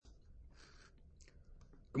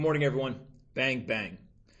Good morning, everyone. Bang, bang.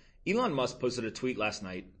 Elon Musk posted a tweet last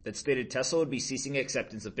night that stated Tesla would be ceasing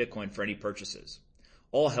acceptance of Bitcoin for any purchases.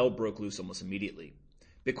 All hell broke loose almost immediately.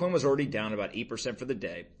 Bitcoin was already down about 8% for the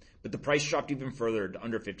day, but the price dropped even further to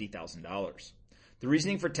under $50,000. The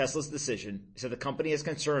reasoning for Tesla's decision is that the company has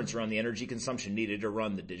concerns around the energy consumption needed to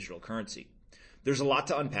run the digital currency. There's a lot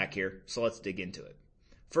to unpack here, so let's dig into it.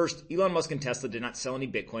 First, Elon Musk and Tesla did not sell any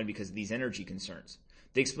Bitcoin because of these energy concerns.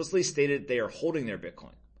 They explicitly stated they are holding their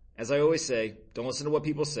Bitcoin. As I always say, don't listen to what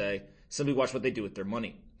people say, simply watch what they do with their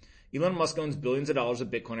money. Elon Musk owns billions of dollars of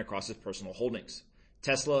Bitcoin across his personal holdings,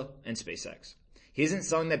 Tesla and SpaceX. He isn't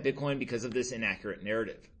selling that Bitcoin because of this inaccurate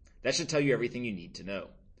narrative. That should tell you everything you need to know.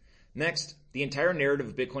 Next, the entire narrative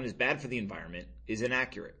of Bitcoin is bad for the environment is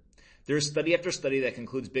inaccurate. There is study after study that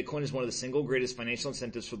concludes Bitcoin is one of the single greatest financial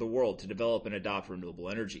incentives for the world to develop and adopt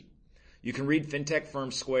renewable energy. You can read fintech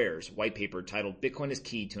firm Square's white paper titled Bitcoin is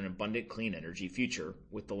Key to an Abundant Clean Energy Future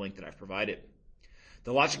with the link that I've provided.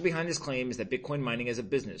 The logic behind this claim is that Bitcoin mining as a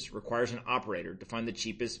business requires an operator to find the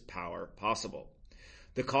cheapest power possible.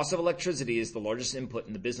 The cost of electricity is the largest input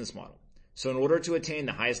in the business model. So in order to attain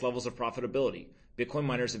the highest levels of profitability, Bitcoin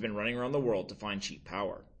miners have been running around the world to find cheap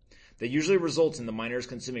power. That usually results in the miners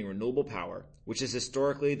consuming renewable power, which is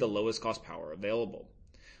historically the lowest cost power available.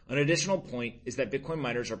 An additional point is that Bitcoin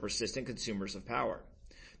miners are persistent consumers of power.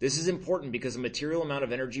 This is important because a material amount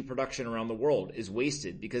of energy production around the world is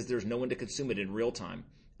wasted because there's no one to consume it in real time,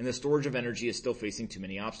 and the storage of energy is still facing too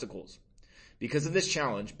many obstacles. Because of this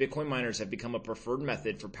challenge, Bitcoin miners have become a preferred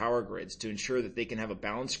method for power grids to ensure that they can have a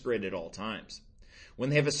balanced grid at all times. When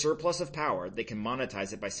they have a surplus of power, they can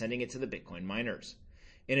monetize it by sending it to the Bitcoin miners.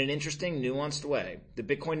 In an interesting, nuanced way, the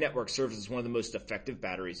Bitcoin network serves as one of the most effective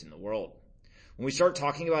batteries in the world. When we start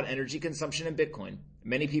talking about energy consumption in Bitcoin,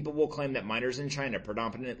 many people will claim that miners in China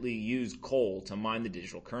predominantly use coal to mine the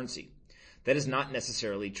digital currency. That is not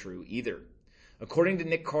necessarily true either. According to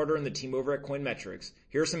Nick Carter and the team over at Coinmetrics,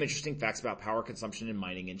 here are some interesting facts about power consumption and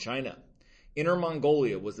mining in China. Inner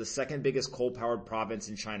Mongolia was the second biggest coal-powered province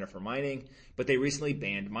in China for mining, but they recently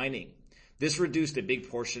banned mining. This reduced a big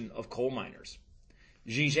portion of coal miners.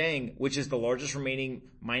 Zhejiang, which is the largest remaining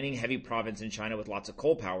mining-heavy province in China with lots of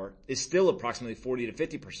coal power, is still approximately 40 to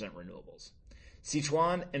 50% renewables.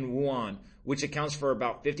 Sichuan and Wuhan, which accounts for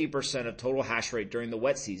about 50% of total hash rate during the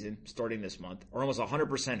wet season, starting this month, are almost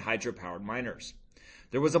 100% hydro-powered miners.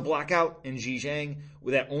 There was a blackout in Zhejiang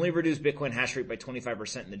that only reduced Bitcoin hash rate by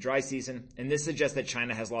 25% in the dry season, and this suggests that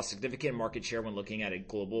China has lost significant market share when looking at a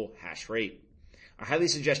global hash rate. I highly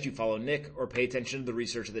suggest you follow Nick or pay attention to the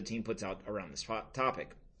research that the team puts out around this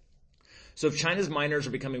topic. So if China's miners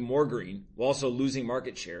are becoming more green while also losing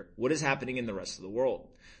market share, what is happening in the rest of the world?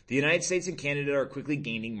 The United States and Canada are quickly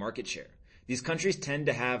gaining market share. These countries tend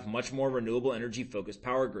to have much more renewable energy focused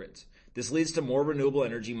power grids. This leads to more renewable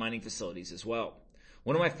energy mining facilities as well.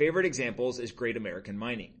 One of my favorite examples is Great American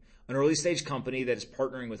Mining, an early stage company that is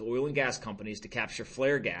partnering with oil and gas companies to capture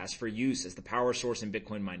flare gas for use as the power source in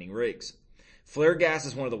Bitcoin mining rigs. Flare gas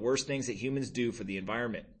is one of the worst things that humans do for the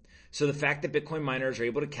environment. So the fact that Bitcoin miners are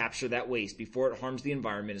able to capture that waste before it harms the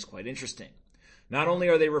environment is quite interesting. Not only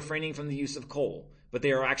are they refraining from the use of coal, but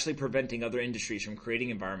they are actually preventing other industries from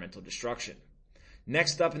creating environmental destruction.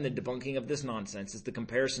 Next up in the debunking of this nonsense is the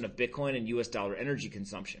comparison of Bitcoin and US dollar energy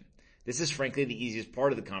consumption. This is frankly the easiest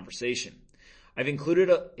part of the conversation. I've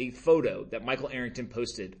included a photo that Michael Arrington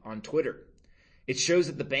posted on Twitter. It shows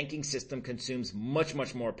that the banking system consumes much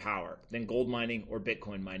more power than gold mining or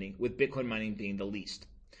Bitcoin mining, with Bitcoin mining being the least.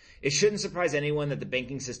 It shouldn't surprise anyone that the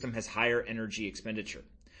banking system has higher energy expenditure.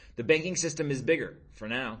 The banking system is bigger, for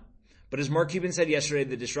now. But as Mark Cuban said yesterday,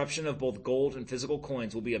 the disruption of both gold and physical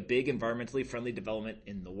coins will be a big environmentally friendly development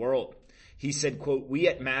in the world. He said, quote, "We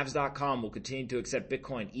at Mavs.com will continue to accept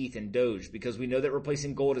Bitcoin, ETH, and Doge because we know that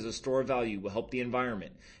replacing gold as a store of value will help the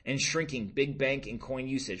environment, and shrinking big bank and coin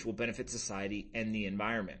usage will benefit society and the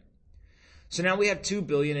environment." So now we have two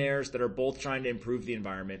billionaires that are both trying to improve the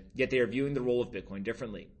environment, yet they are viewing the role of Bitcoin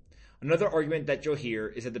differently. Another argument that you'll hear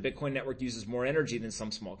is that the Bitcoin network uses more energy than some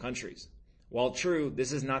small countries. While true,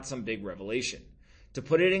 this is not some big revelation. To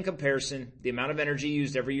put it in comparison, the amount of energy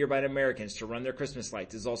used every year by Americans to run their Christmas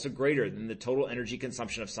lights is also greater than the total energy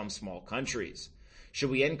consumption of some small countries. Should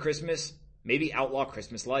we end Christmas? Maybe outlaw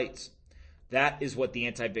Christmas lights. That is what the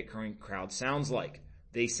anti-Bitcoin crowd sounds like.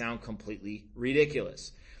 They sound completely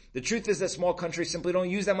ridiculous. The truth is that small countries simply don't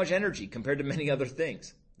use that much energy compared to many other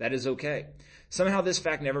things. That is okay. Somehow this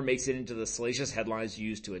fact never makes it into the salacious headlines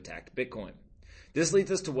used to attack Bitcoin. This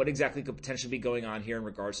leads us to what exactly could potentially be going on here in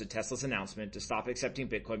regards to Tesla's announcement to stop accepting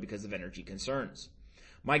Bitcoin because of energy concerns.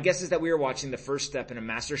 My guess is that we are watching the first step in a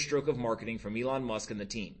master stroke of marketing from Elon Musk and the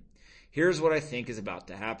team. Here's what I think is about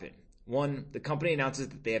to happen. 1, the company announces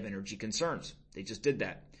that they have energy concerns. They just did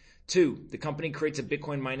that. 2, the company creates a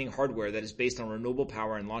Bitcoin mining hardware that is based on renewable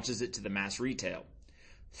power and launches it to the mass retail.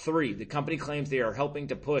 3, the company claims they are helping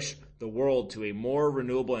to push the world to a more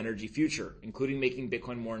renewable energy future, including making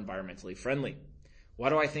Bitcoin more environmentally friendly. Why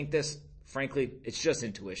do I think this? Frankly, it's just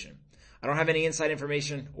intuition. I don't have any inside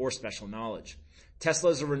information or special knowledge.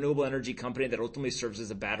 Tesla is a renewable energy company that ultimately serves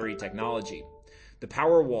as a battery technology. The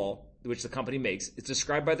Powerwall, which the company makes, is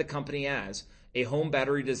described by the company as a home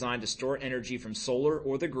battery designed to store energy from solar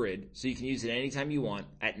or the grid so you can use it anytime you want,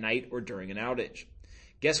 at night or during an outage.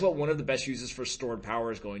 Guess what one of the best uses for stored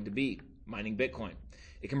power is going to be? Mining Bitcoin.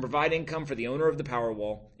 It can provide income for the owner of the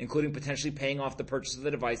Powerwall, including potentially paying off the purchase of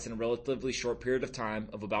the device in a relatively short period of time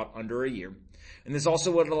of about under a year. And this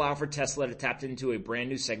also would allow for Tesla to tap into a brand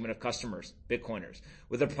new segment of customers, Bitcoiners,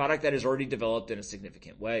 with a product that is already developed in a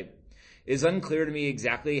significant way. It is unclear to me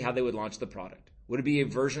exactly how they would launch the product. Would it be a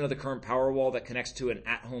version of the current Powerwall that connects to an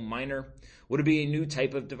at-home miner? Would it be a new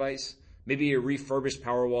type of device? Maybe a refurbished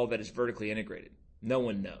Powerwall that is vertically integrated? No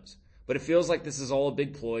one knows. But it feels like this is all a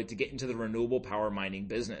big ploy to get into the renewable power mining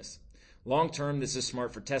business. Long term, this is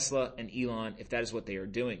smart for Tesla and Elon if that is what they are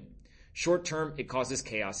doing. Short term, it causes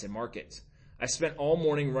chaos in markets. I spent all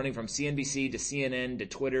morning running from CNBC to CNN to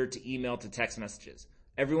Twitter to email to text messages.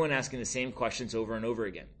 Everyone asking the same questions over and over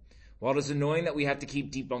again. While it is annoying that we have to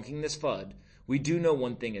keep debunking this FUD, we do know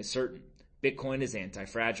one thing is certain. Bitcoin is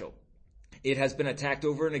anti-fragile. It has been attacked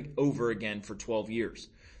over and over again for 12 years.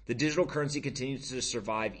 The digital currency continues to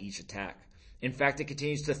survive each attack. In fact, it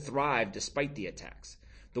continues to thrive despite the attacks.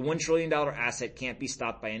 The $1 trillion asset can't be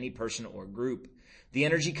stopped by any person or group. The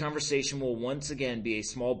energy conversation will once again be a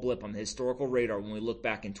small blip on the historical radar when we look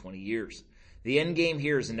back in 20 years. The end game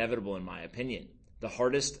here is inevitable in my opinion. The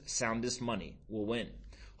hardest, soundest money will win.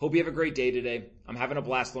 Hope you have a great day today. I'm having a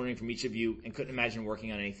blast learning from each of you and couldn't imagine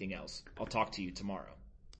working on anything else. I'll talk to you tomorrow.